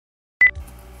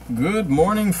Good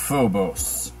morning,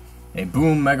 Phobos. A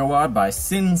boom megawatt by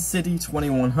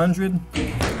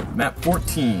sincity2100. Map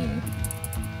 14.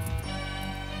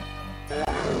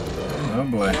 Oh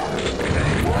boy.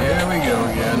 Here we go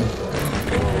again.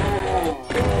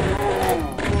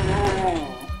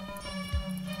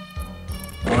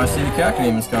 Oh, I see the cactus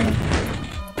demons coming.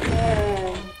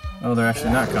 Oh, they're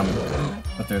actually not coming,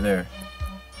 but they're there.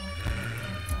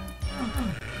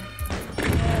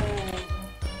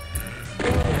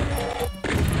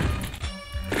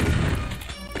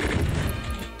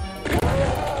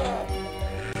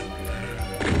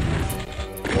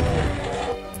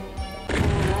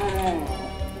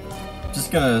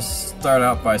 Just gonna start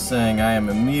out by saying I am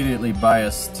immediately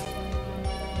biased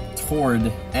toward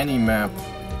any map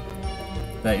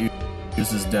that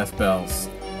uses death bells.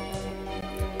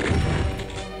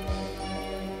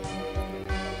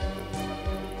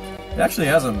 It actually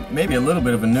has maybe a little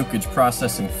bit of a nukage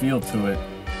processing feel to it.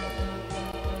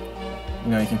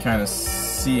 You know, you can kind of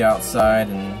see outside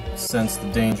and sense the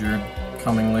danger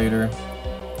coming later.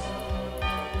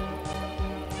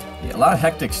 Yeah, a lot of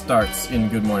hectic starts in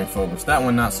Good Morning Phobos. That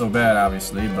one not so bad,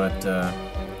 obviously, but I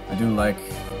do like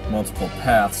multiple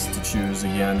paths to choose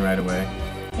again right away.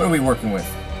 What are we working with?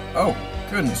 Oh,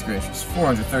 goodness gracious.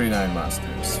 439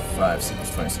 monsters. 5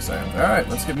 secrets, 26 items. Alright,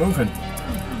 let's get moving.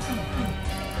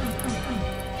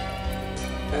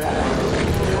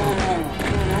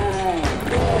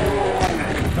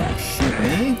 Don't shoot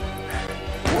me.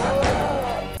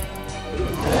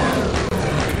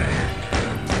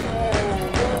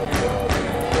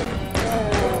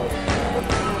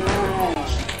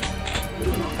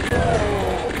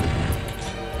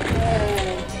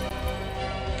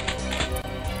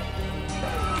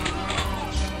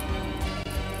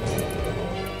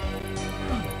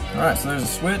 Alright, so there's a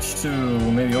switch to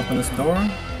maybe open this door.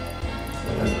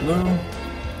 There's blue.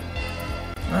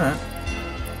 Alright.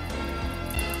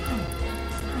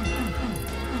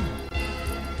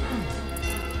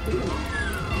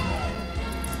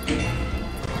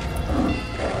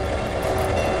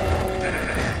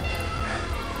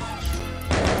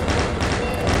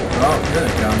 Oh, here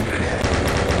they come.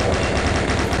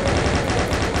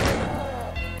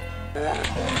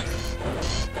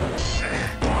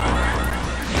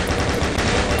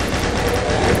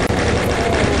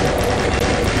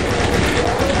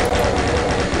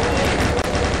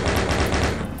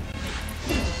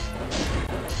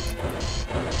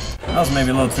 That was maybe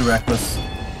a little too reckless.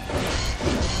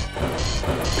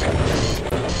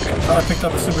 Thought I picked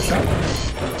up a super shot.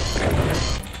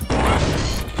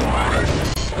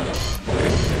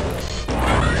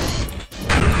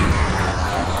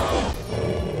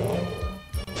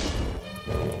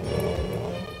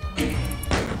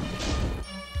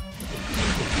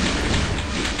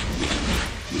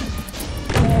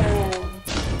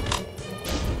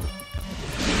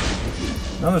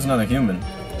 No, there's not a human.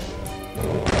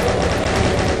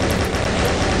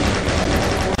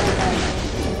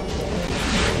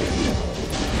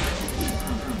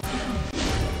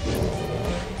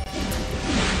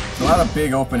 A lot of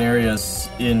big open areas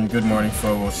in Good Morning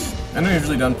Phobos, and they're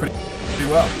usually done pretty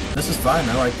well. This is fine,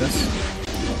 I like this.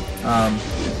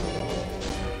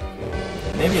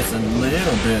 Maybe it's a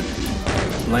little bit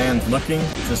bland looking,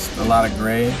 just a lot of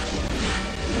gray,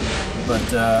 but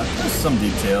there's some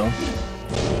detail.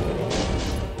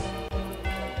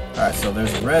 Alright, so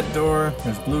there's a red door,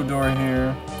 there's a blue door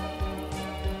here.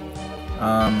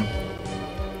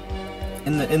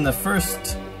 In the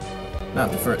first, not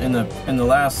the first, in the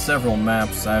last several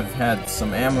maps, I've had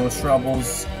some ammo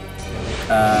troubles.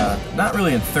 Not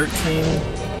really in 13,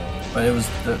 but it was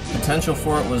the potential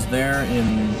for it was there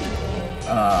in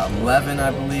 11,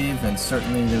 I believe, and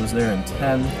certainly it was there in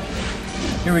 10.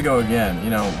 Here we go again. You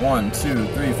know, 1, 2,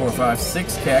 3, 4, 5,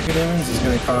 6 cacodemons is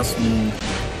going to cost me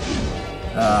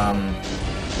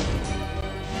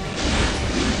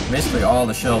basically all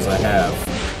the shells I have,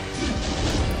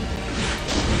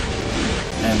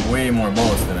 and way more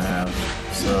bullets than I have.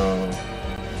 So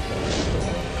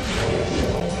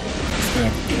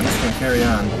I'm just gonna carry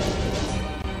on.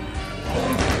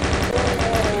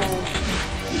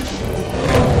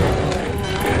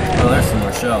 Oh, there's some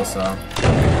more shells, so.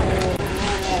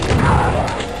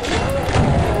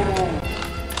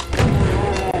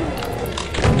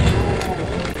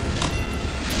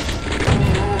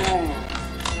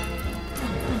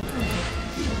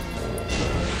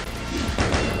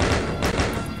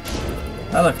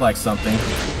 That looked like something.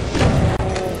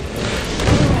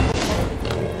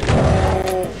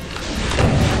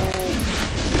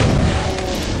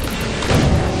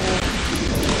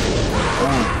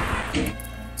 Oh,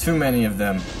 too many of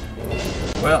them.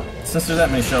 Well, since there's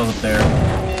that many shells up there,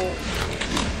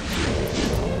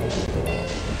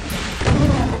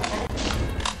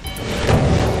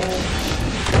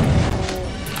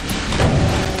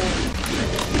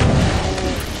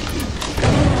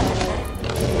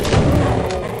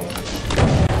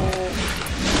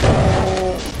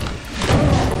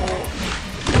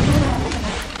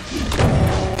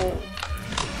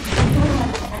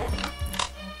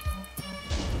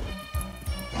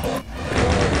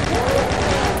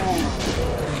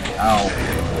 Ow.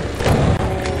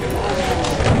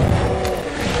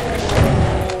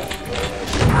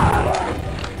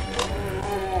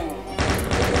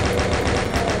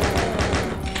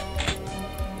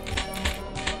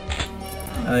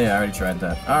 Oh yeah, I already tried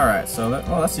that. Alright, so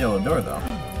that's the yellow door though.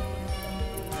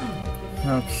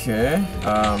 Okay,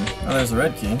 oh there's the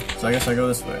red key, so I guess I go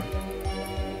this way.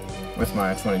 With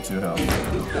my 22 health.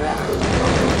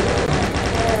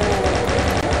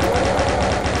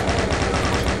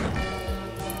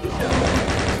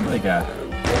 What do they got?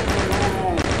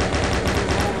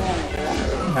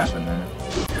 What happened there?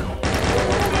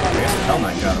 I guess the Hell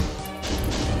Knight got him.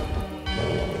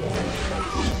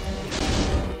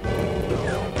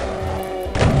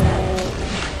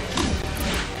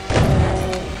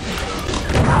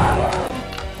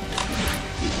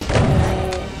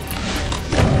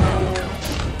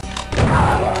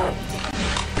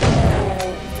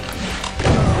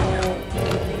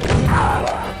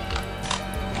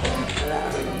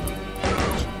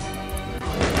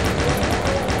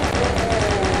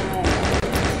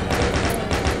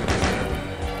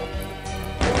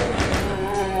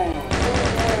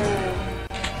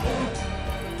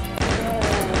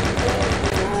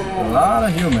 A lot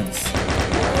of humans.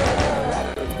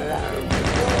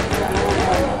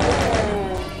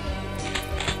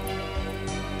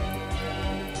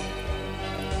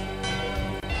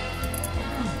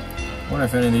 I wonder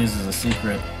if any of these is a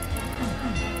secret.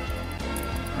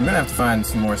 I'm gonna have to find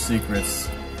some more secrets,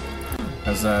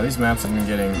 because these maps have been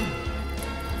getting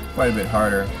quite a bit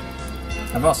harder.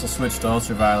 I've also switched to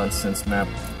ultraviolet since map,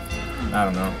 I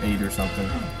don't know, 8 or something.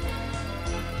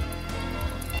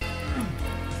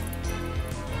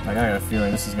 Like, I got a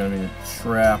feeling this is gonna be a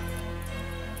trap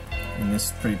in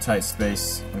this pretty tight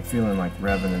space. I'm feeling like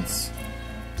revenants.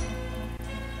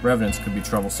 Revenants could be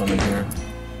troublesome in here.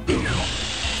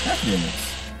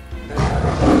 Happiness.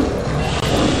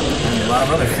 And a lot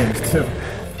of other things too.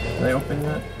 Are they open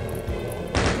yet?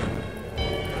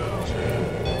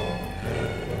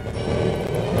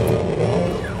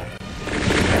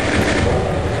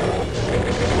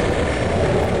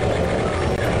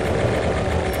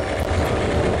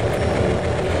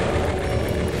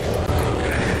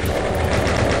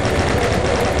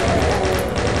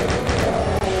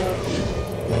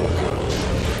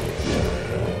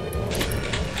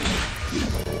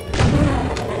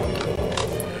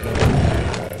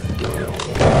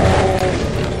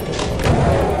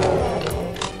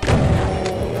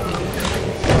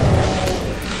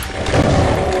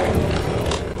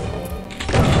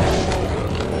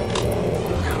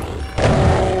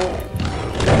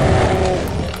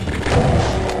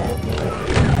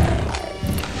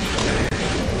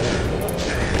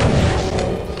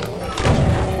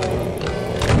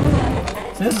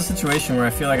 This is a situation where I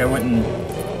feel like I wouldn't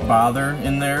bother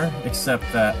in there, except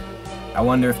that I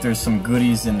wonder if there's some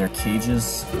goodies in their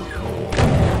cages.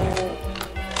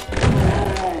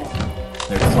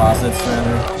 Their closets,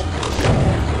 rather.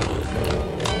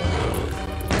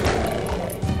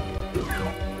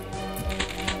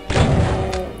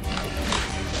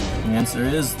 The answer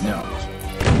is no.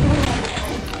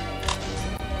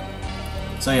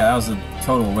 So yeah, that was a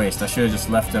total waste. I should have just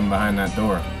left them behind that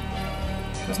door.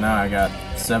 Because now I got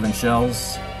 7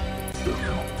 shells.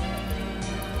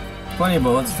 Plenty of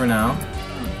bullets for now.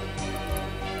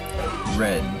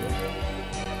 Red.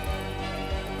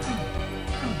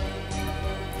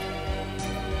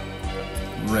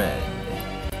 Red.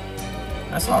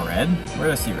 I saw red. Where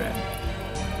did I see red?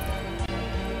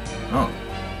 Oh.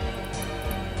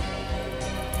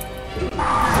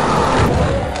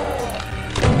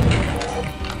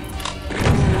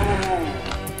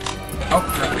 Oh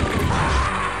crap.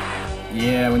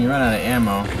 Yeah, when you run out of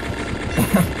ammo.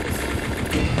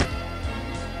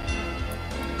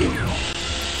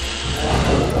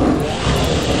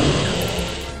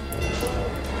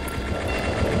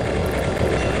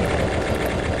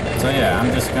 So yeah,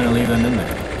 I'm just gonna leave them in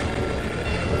there.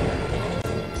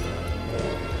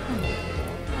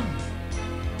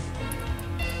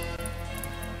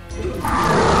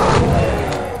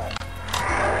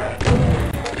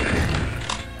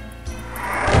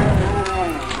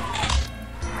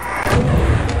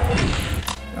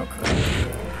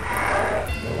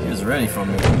 Ready for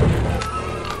me.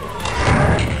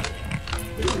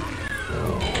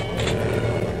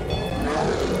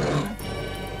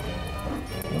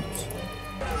 Oops.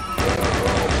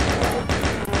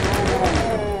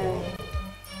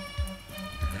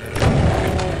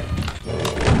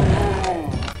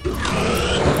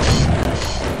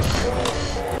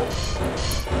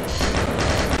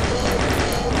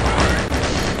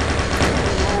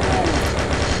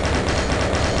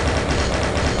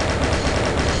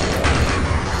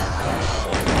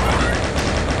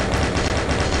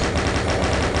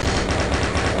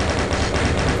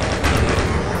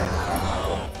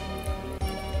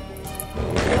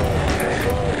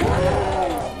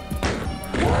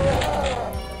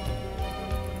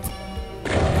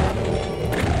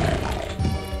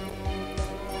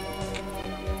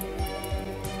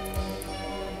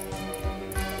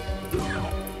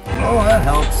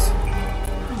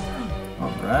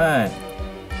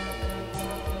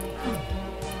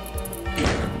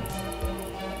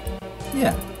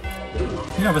 yeah.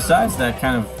 You know, besides that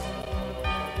kind of...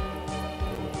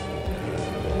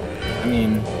 I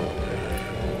mean...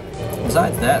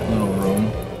 Besides that little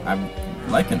room, I'm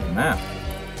liking the map.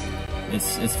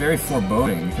 It's very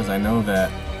foreboding because I know that...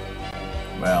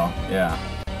 Well, yeah.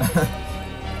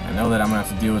 I know that I'm gonna have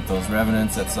to deal with those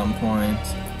revenants at some point.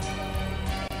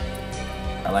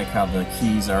 I like how the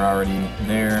keys are already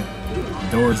there.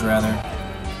 Doors, rather.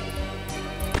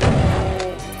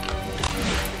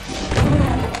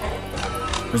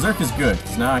 Berserk is good,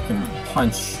 because now I can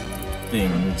punch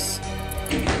things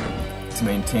to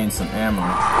maintain some ammo.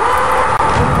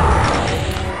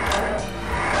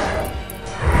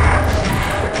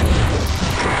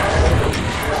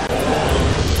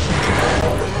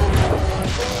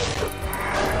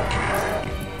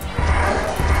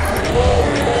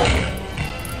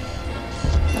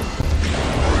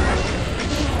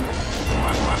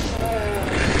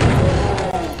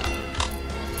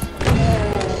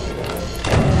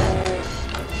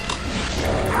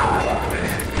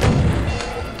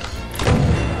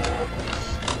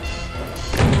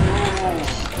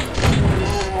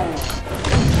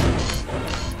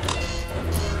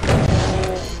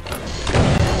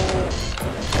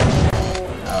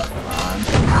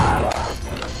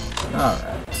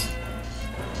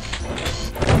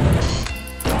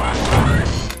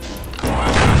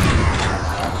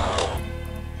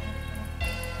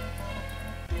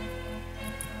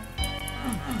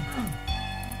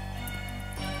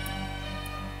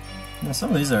 Now,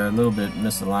 some of these are a little bit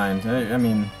misaligned. I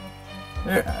mean,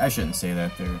 I shouldn't say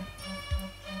that.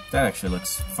 That actually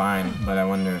looks fine, but I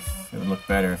wonder if it would look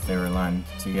better if they were aligned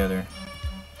together.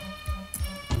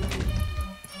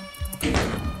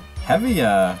 Heavy,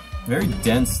 very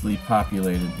densely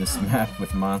populated, this map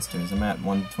with monsters. I'm at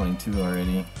 122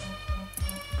 already.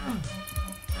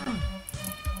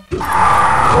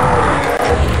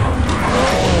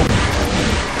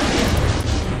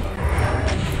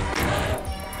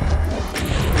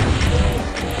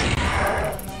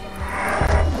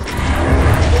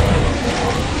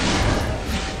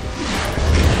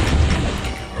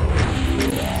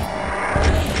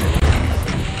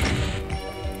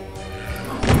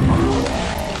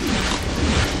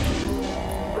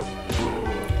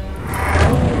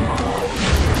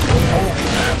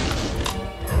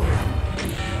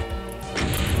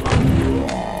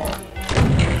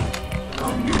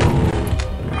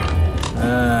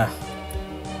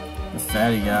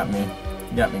 Fatty got me.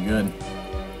 He got me good.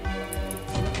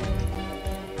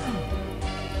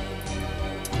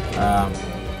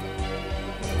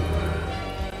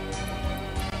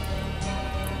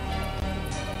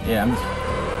 Yeah,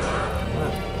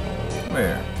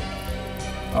 where?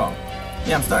 Oh.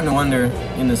 Yeah, I'm starting to wonder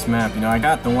in this map, you know, I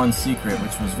got the one secret,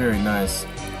 which was very nice,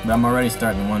 but I'm already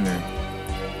starting to wonder,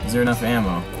 is there enough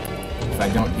ammo if I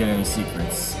don't get any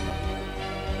secrets?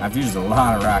 I've used a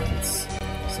lot of rockets.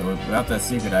 So without that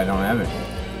secret, I don't have it.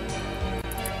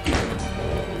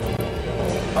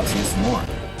 Let's use some more.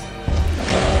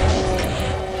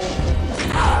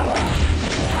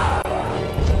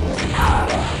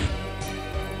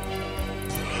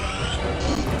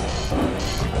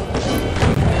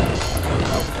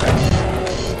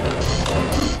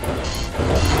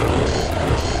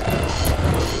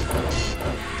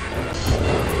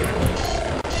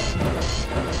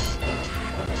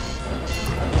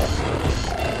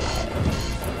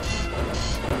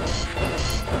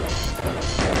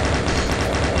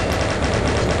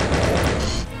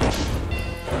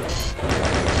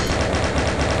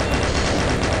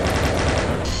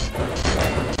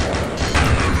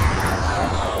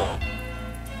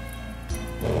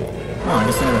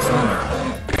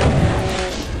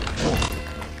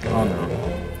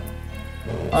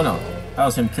 Oh no, that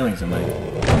was him killing somebody. I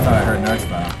thought I heard an arch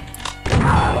file.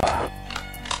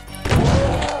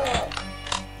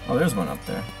 Oh, there's one up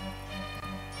there.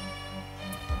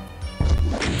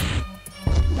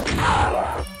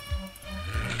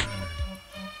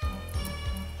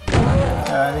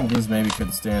 Yeah, I think these maybe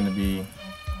could stand to be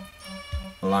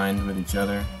aligned with each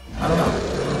other. I don't know.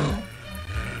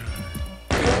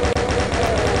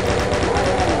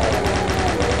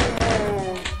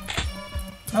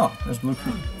 Oh, there's blue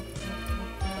creep.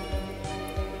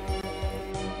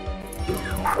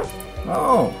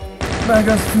 Oh!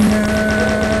 Megasphere!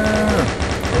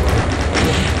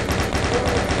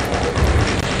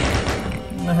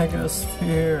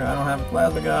 Megasphere! I don't have a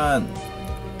plasma gun!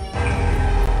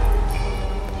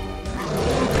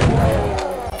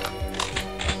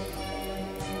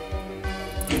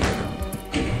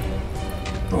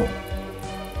 Cool.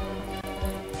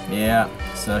 Yeah,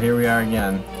 so here we are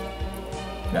again.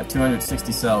 Got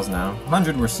 260 cells now.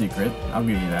 100 were secret, I'll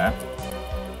give you that.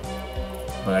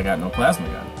 but I got no plasma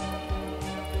gun.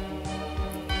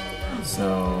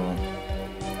 So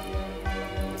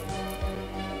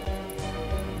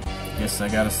guess I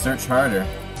gotta search harder.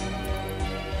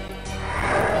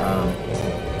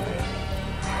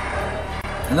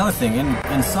 Another thing,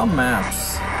 in some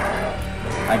maps,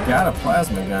 I got a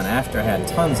plasma gun after I had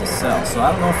tons of cells, so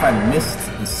I don't know if I missed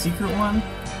the secret one,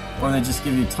 or they just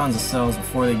give you tons of cells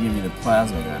before they give you the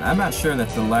plasma gun. I'm not sure that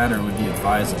the latter would be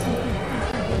advisable.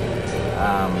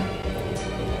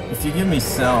 If you give me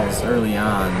cells early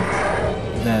on,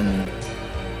 then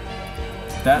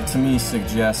that to me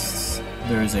suggests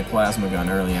there is a plasma gun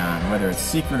early on, whether it's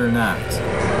secret or not.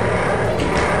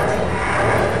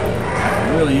 I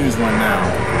could really use one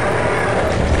now.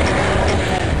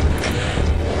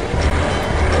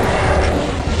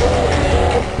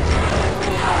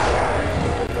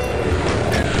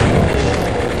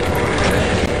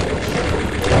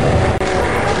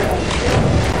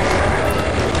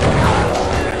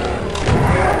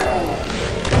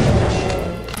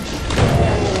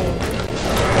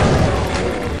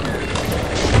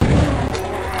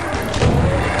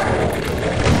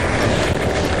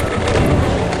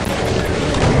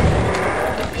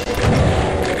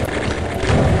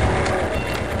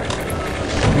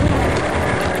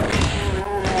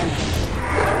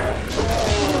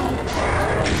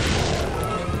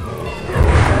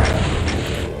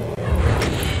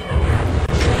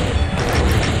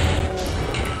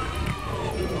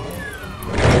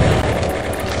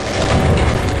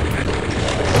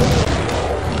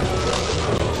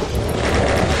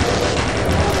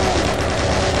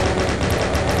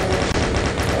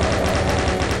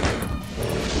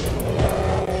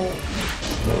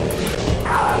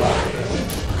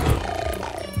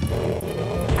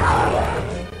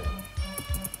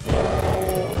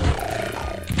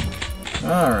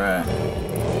 Alright.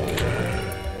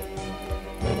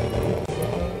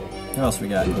 What else we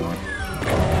got going?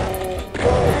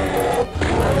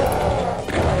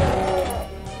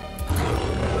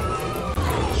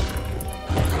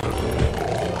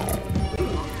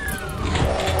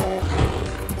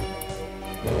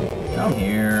 Come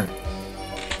here.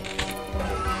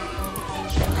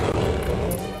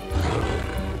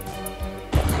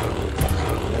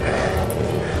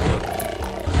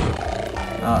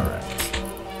 Alright.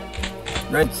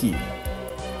 Red key.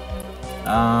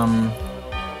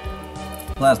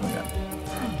 Plasma gun.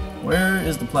 Where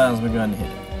is the plasma gun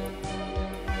hidden?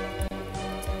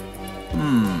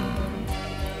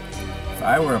 If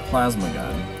I were a plasma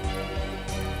gun,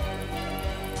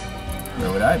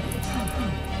 where would I be?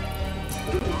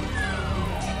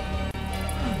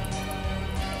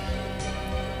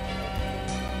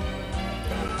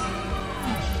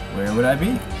 Where would I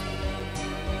be?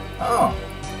 Oh,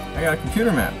 I got a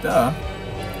computer map, duh.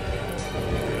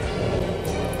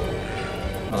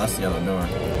 Oh, that's the other door.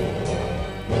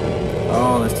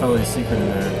 Oh, there's totally a secret in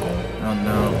there. Oh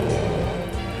no.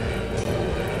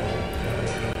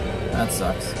 That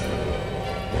sucks.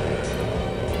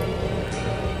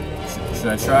 Should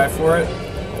I try for it?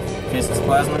 In case it's a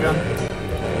plasma gun?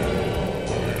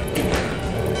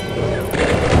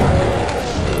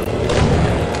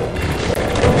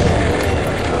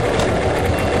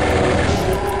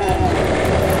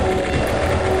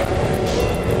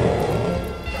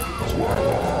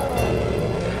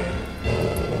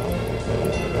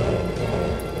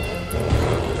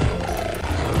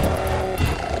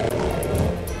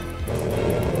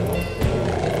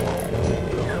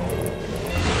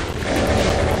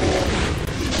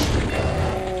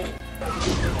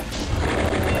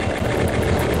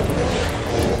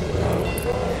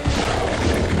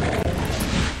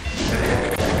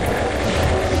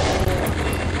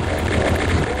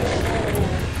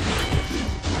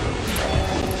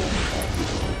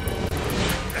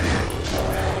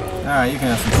 Alright, you can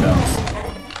have some shells.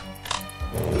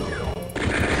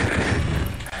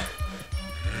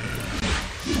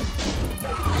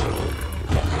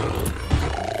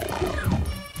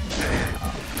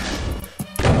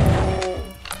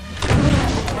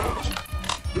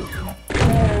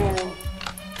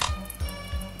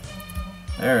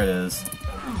 There it is.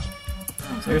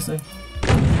 Seriously?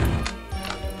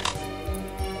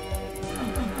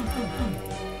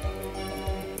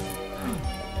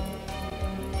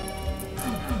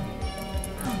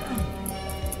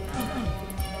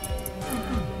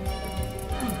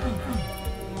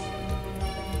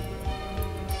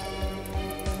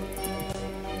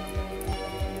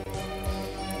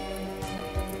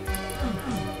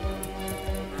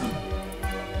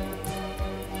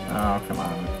 Oh, come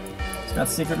on. It's got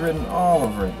secret written all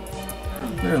over it.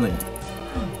 Clearly.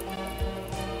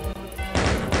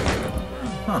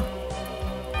 Huh.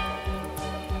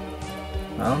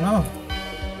 I don't know.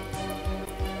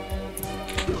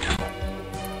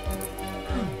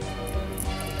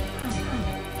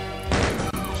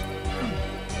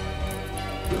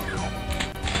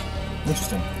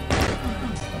 Interesting.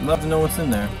 I'd love to know what's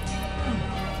in there.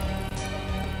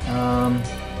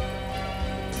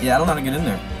 Yeah, I don't know how to get in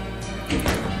there.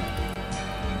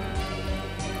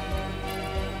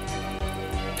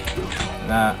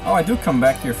 Oh, I do come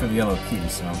back here for the yellow key,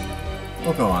 so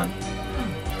we'll go on.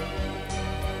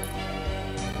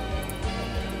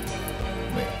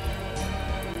 Wait.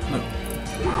 Look.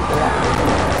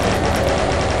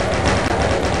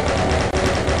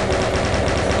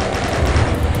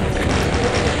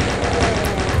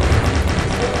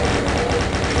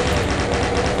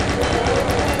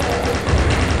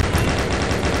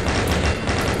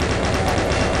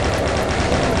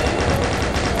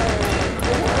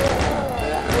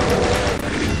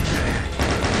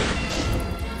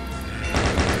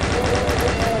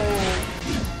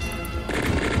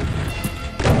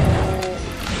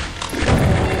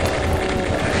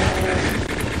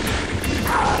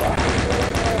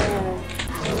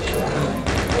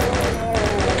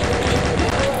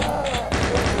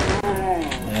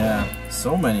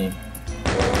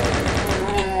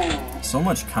 So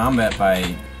much combat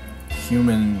by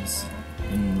humans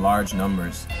in large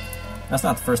numbers. That's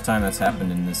not the first time that's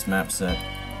happened in this map set.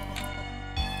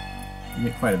 You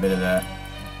get quite a bit of that.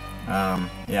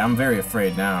 Yeah, I'm very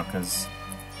afraid now because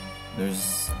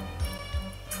there's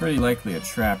pretty likely a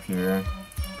trap here,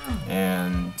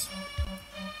 and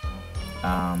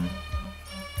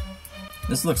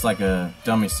this looks like a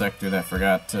dummy sector that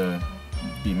forgot to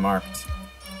be marked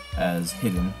as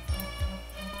hidden.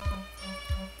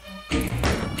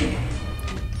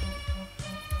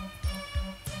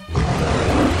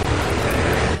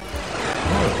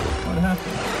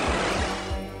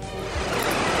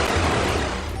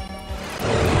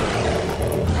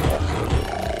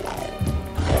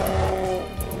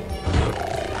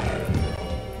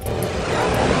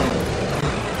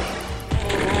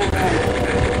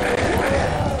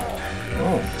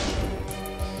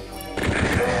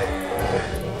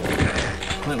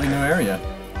 Completely new area.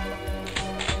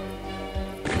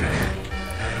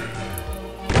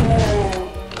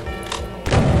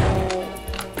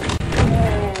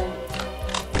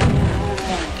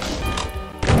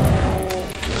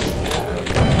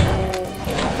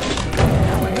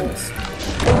 Oh my goodness.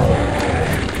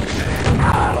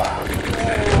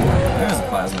 There's a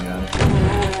plasma gun.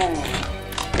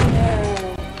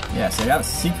 Yeah, so I got a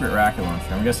secret rocket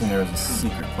launcher. I'm guessing there was a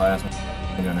secret plasma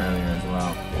gun earlier as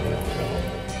well.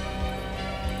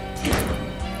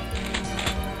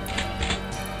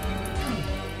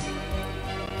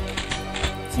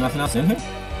 There's nothing else in here?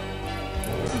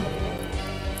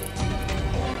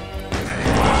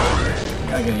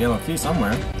 Gotta get a yellow key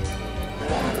somewhere.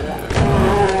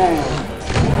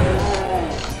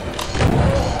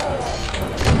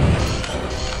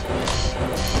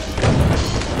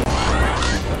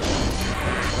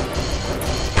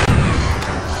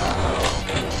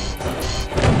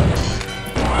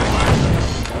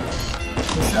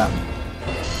 Who shot me?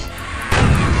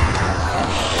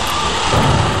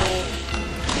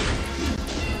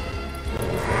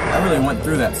 I really went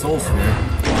through that soul sphere.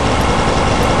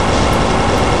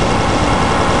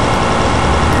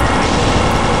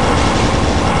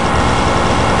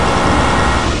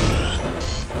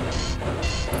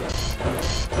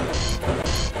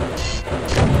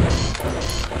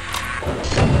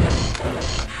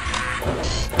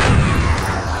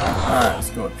 Alright, let's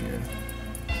go up here.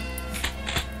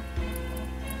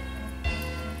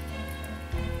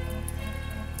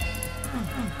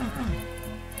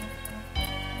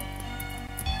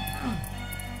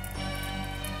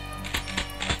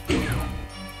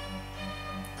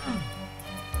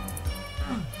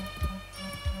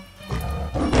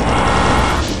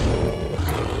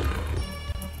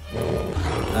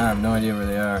 I have no idea where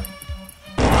they are.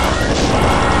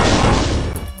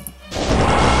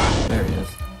 There he is.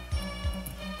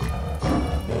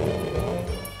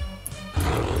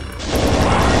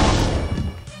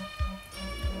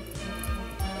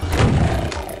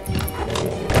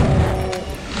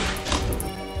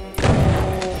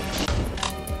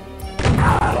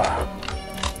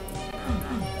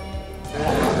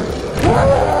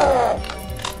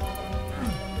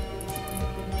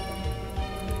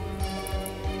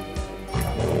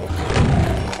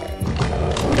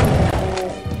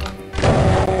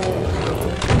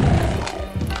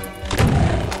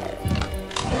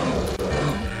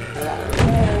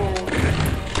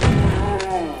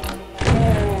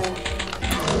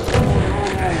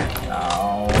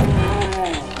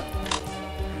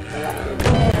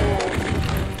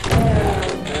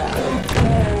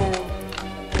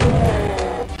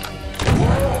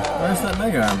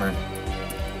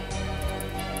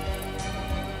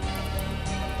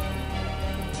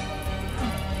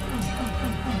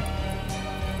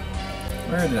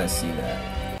 Where did I see that?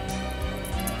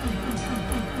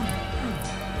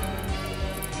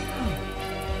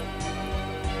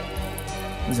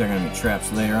 These are going to be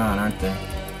traps later on, aren't they?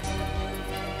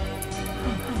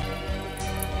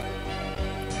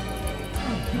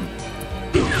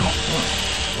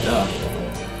 Duh.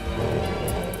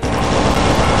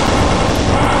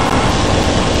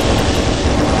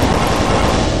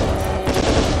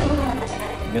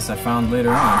 I guess I found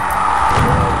later on.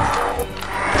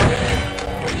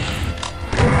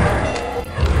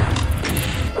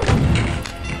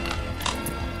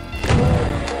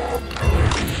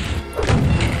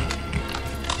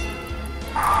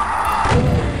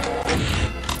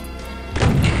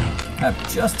 I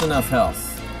have just enough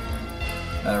health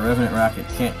that a Revenant rocket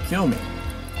can't kill me.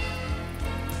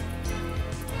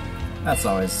 That's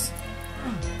always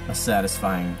a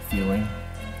satisfying feeling.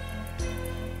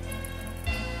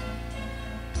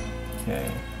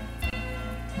 Okay.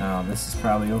 Now this is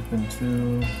probably open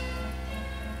to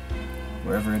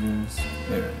wherever it is.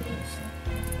 There it is.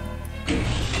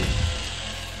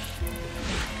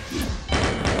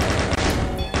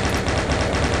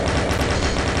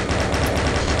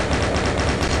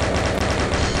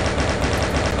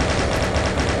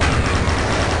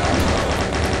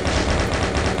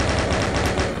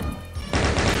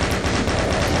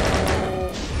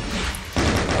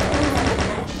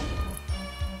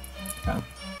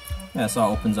 Yeah, so it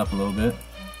opens up a little bit.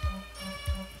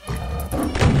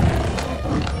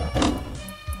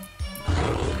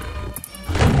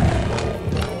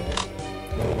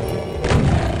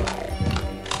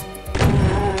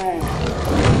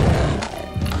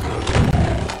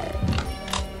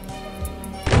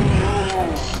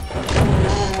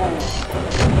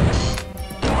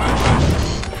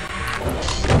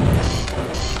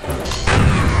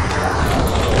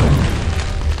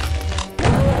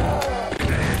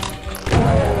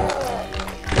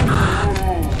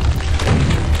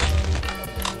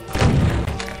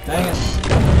 Dang it.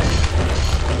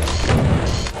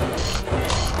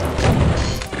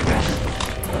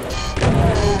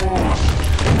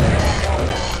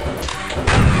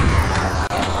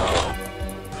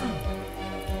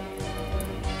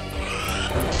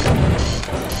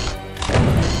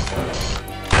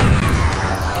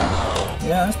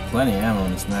 Yeah, there's plenty of ammo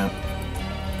on this map.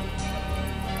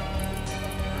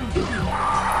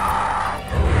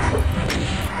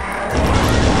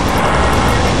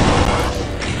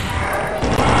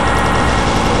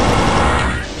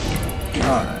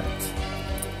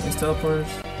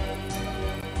 Teleporters?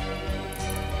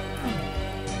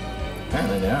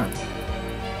 Apparently they are.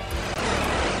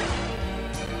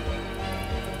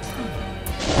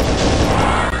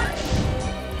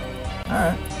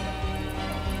 Alright.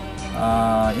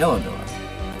 Yellow door.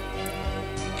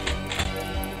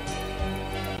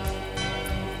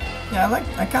 Yeah,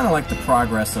 I kinda like the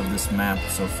progress of this map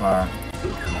so far.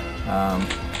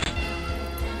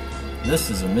 This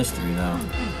is a mystery though.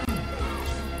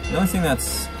 The only thing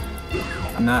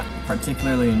I'm not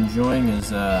particularly enjoying is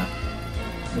the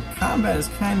combat is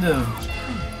kind of,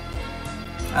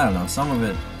 I don't know, some of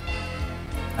it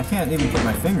I can't even put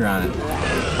my finger on it.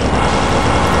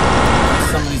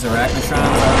 Some of these arachnotrons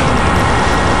are,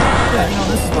 yeah, you know,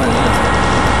 this is what it is.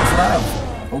 There's a lot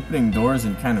of opening doors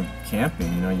and kind of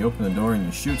camping, you know, you open the door and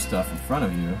you shoot stuff in front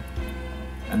of you,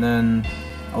 and then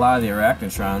a lot of the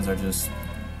arachnotrons are just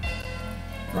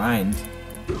grind.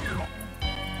 Oh,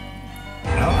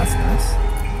 that's nice.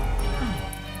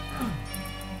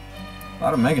 A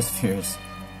lot of megaspheres.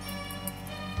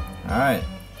 Alright,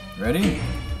 ready?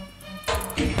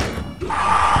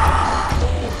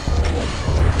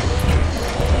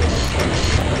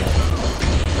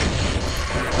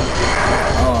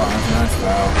 Oh, that's nice,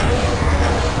 wow.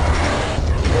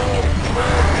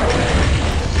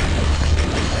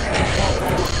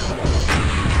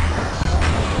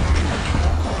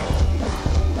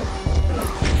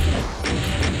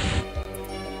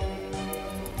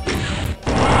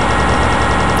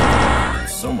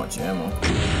 So much ammo.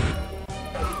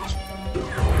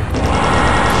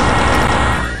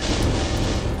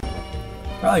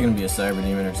 Probably gonna be a cyber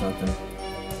demon or something.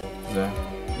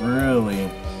 Really a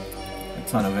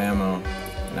ton of ammo,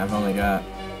 and I've only got.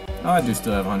 Oh, I do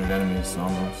still have 100 enemies, so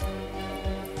almost.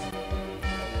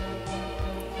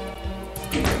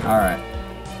 All right,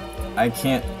 I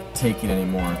can't take it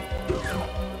anymore.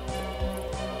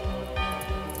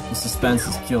 The suspense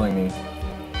is killing me.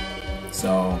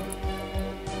 So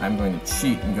I'm going to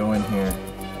cheat and go in here.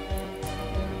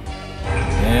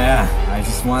 Yeah, I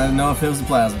just wanted to know if it was a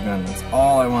plasma gun. That's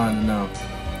all I wanted to know.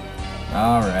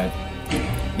 Alright.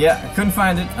 Yeah, I couldn't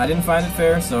find it. I didn't find it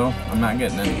fair, so I'm not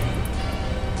getting it.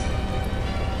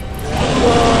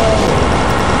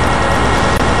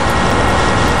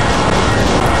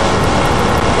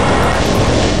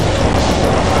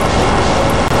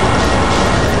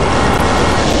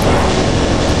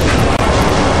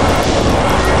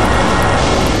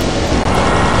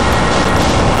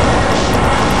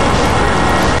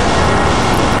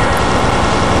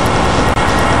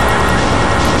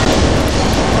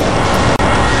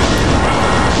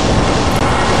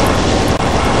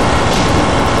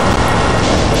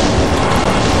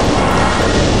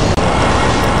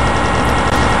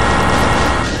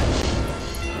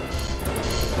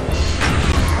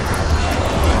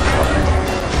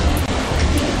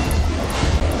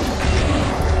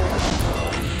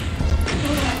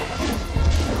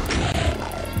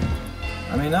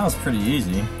 that was pretty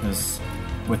easy, because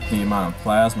with the amount of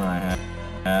plasma I had,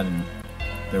 and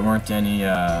there weren't any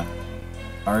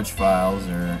arch files,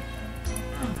 or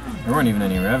there weren't even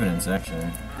any revenants actually.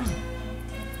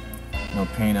 No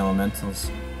pain elementals.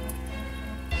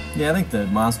 Yeah, I think the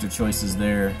monster choices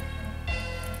there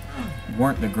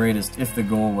weren't the greatest if the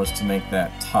goal was to make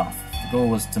that tough. If the goal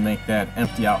was to make that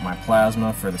empty out my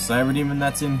plasma for the cyber demon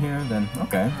that's in here, then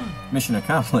okay, mission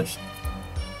accomplished.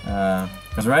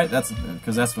 Cause right, that's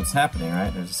what's happening,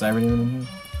 right? There's a cyber demon in here,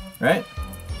 right?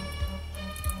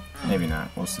 Maybe not.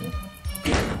 We'll see.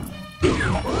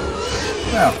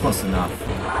 Well, close enough.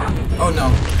 Oh no!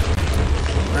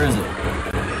 Where is it?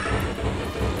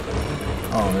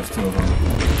 Oh, there's two of them.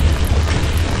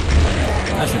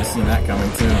 I should have seen that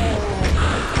coming too.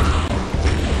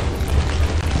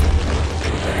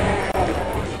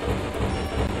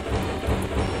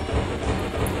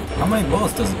 How many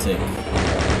bullets does it take?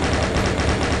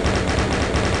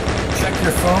 Check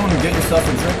your phone and get yourself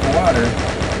a drink of water,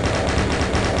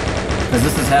 because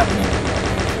this is happening.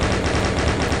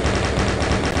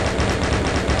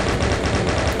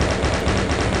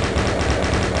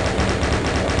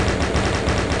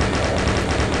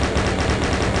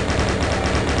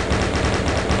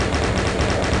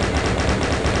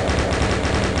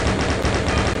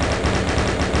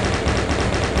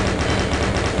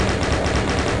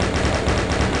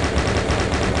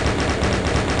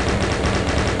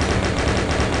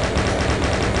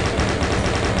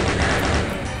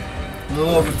 A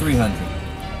little over 300.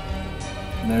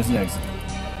 And there's the exit.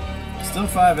 Still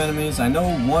 5 enemies. I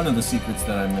know one of the secrets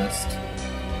that I missed.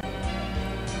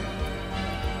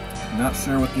 Not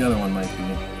sure what the other one might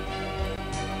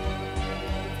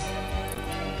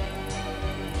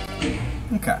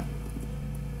be. Okay.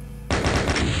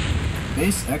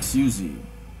 Base XUZ.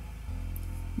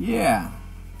 Yeah.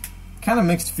 Kind of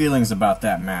mixed feelings about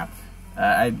that map.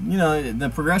 You know, the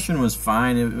progression was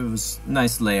fine. It was a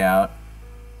nice layout.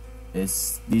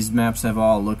 These maps have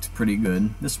all looked pretty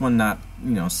good. This one not,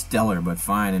 you know, stellar, but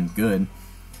fine and good.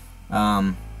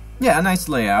 Yeah, a nice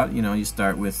layout. You know, you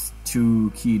start with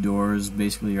 2 key doors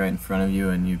basically right in front of you,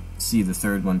 and you see the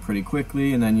third one pretty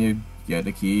quickly, and then you get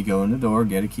a key, go in the door,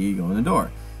 get a key, go in the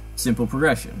door. Simple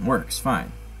progression. Works,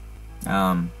 fine.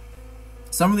 Some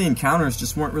of the encounters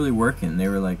just weren't really working. They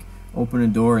were like, open a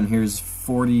door and here's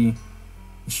 40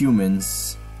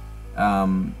 humans.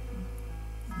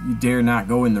 You dare not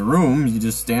go in the room, you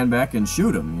just stand back and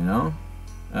shoot them, you know?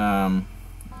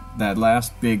 That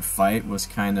last big fight was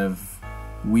kind of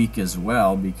weak as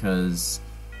well, because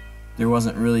there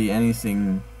wasn't really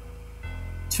anything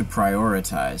to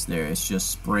prioritize there. It's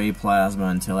just spray plasma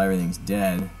until everything's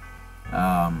dead.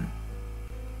 I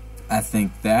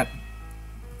think that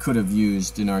could have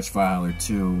used an archvile or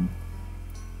two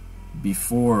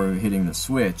before hitting the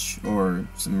switch, or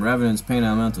some revenants, pain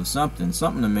elemental, something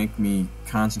to make me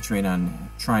concentrate on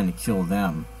trying to kill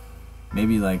them.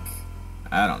 Maybe like,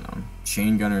 I don't know,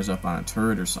 chain gunners up on a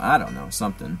turret or so, I don't know,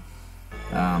 something.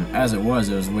 As it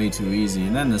was way too easy.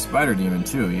 And then the spider demon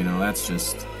too, you know, that's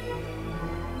just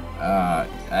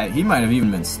he might have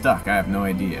even been stuck, I have no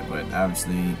idea, but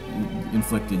obviously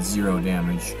inflicted 0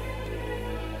 damage.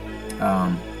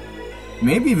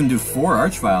 Maybe even do 4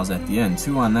 archviles at the end,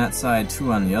 2 on that side,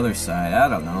 2 on the other side. I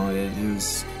don't know. It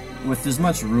was, with as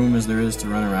much room as there is to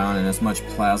run around and as much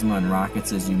plasma and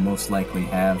rockets as you most likely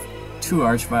have, 2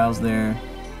 archviles there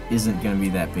isn't going to be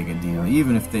that big a deal,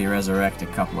 even if they resurrect a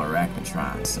couple of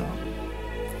arachnotrons.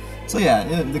 So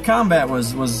yeah, the combat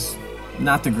was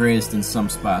not the greatest in some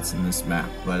spots in this map,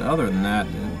 but other than that,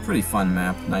 pretty fun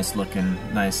map. Nice looking,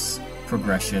 nice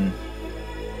progression.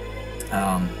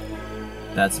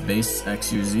 That's base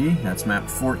XUZ. That's map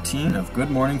 14 of Good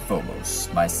Morning Phobos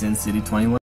by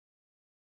sincity2100.